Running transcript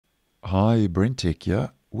Hi, BrenTech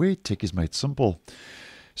here, where tech is made simple.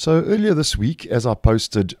 So earlier this week, as I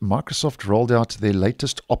posted, Microsoft rolled out their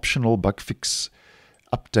latest optional bug fix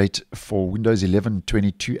update for Windows 11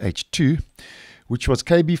 22H2, which was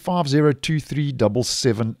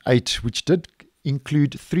KB5023778, which did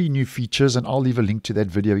include 3 new features, and I'll leave a link to that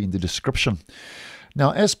video in the description.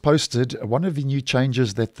 Now, as posted, one of the new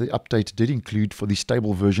changes that the update did include for the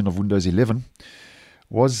stable version of Windows 11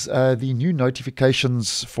 was the new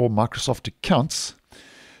notifications for Microsoft accounts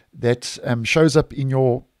that shows up in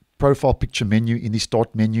your profile picture menu in the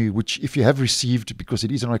start menu, which if you have received, because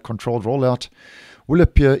it is on a controlled rollout, will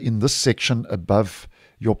appear in this section above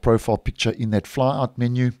your profile picture in that flyout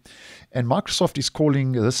menu. And Microsoft is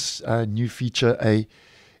calling this new feature a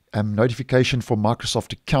notification for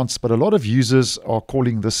Microsoft accounts, but a lot of users are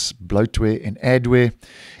calling this bloatware and adware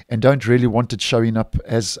and don't really want it showing up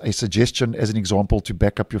as a suggestion, as an example, to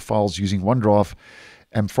back up your files using OneDrive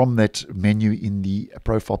and from that menu in the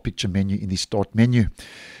profile picture menu in the start menu.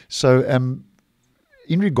 So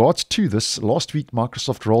in regards to this, last week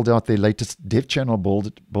Microsoft rolled out their latest dev channel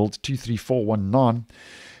build 23419,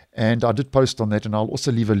 and I did post on that, and I'll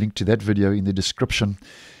also leave a link to that video in the description.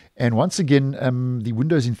 And once again, the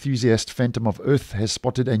Windows enthusiast Phantom of Earth has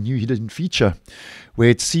spotted a new hidden feature where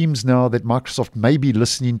it seems now that Microsoft may be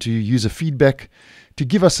listening to user feedback to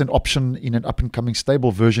give us an option in an up-and-coming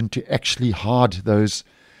stable version to actually hide those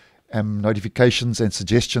notifications and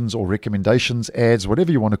suggestions or recommendations, ads,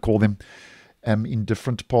 whatever you want to call them, in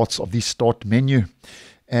different parts of the start menu.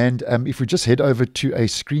 And if we just head over to a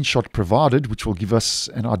screenshot provided, which will give us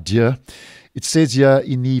an idea, it says here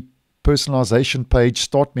in the personalization page,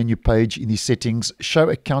 start menu page, in the settings, show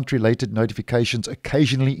account related notifications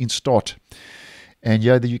occasionally in start. And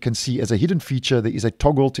here you can see as a hidden feature, there is a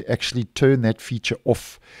toggle to actually turn that feature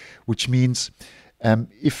off, which means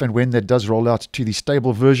if and when that does roll out to the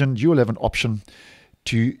stable version, you will have an option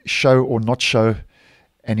to show or not show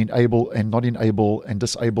and enable and not enable and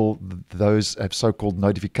disable those so-called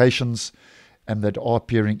notifications that are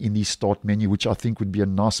appearing in the start menu, which I think would be a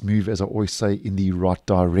nice move, as I always say, in the right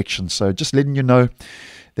direction. So just letting you know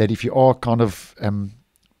that if you are kind of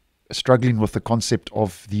struggling with the concept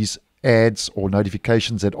of these ads or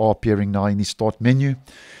notifications that are appearing now in the start menu,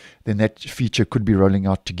 then that feature could be rolling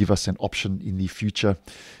out to give us an option in the future.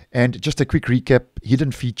 And just a quick recap,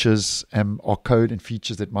 hidden features are code and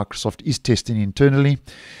features that Microsoft is testing internally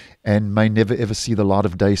and may never ever see the light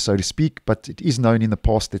of day, so to speak, but it is known in the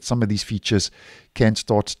past that some of these features can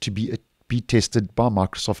start to be tested by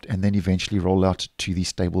Microsoft and then eventually roll out to the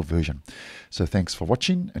stable version. So thanks for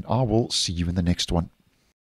watching, and I will see you in the next one.